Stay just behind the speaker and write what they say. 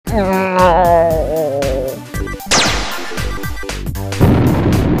Memory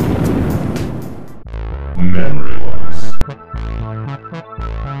loss.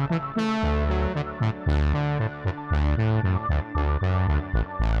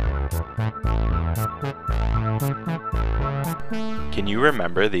 Can you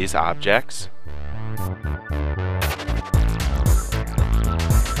remember these objects?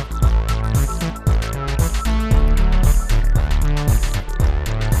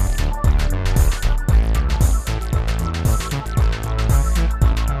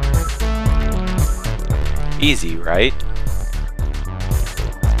 Easy, right?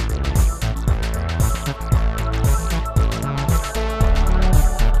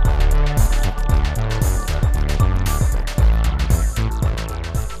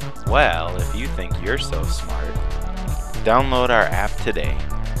 Well, if you think you're so smart, download our app today.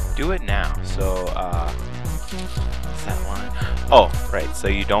 Do it now. So, what's that one? Oh, right, so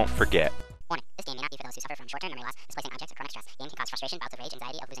you don't forget. Warning, this game may not be for those who suffer from short-term memory loss, displacing objects, or chronic stress. The game can cause frustration, bouts of rage,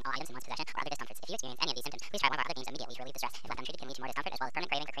 anxiety of losing all items in one's possession, or other discomforts. If you experience any of these symptoms, please try one of our other games immediately to relieve the stress. If left untreated, can lead to more discomfort as well as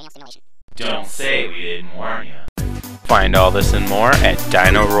permanent craving for cranial stimulation. Don't say we didn't warn you. Find all this and more at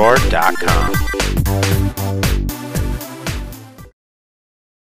dinoroar2nd.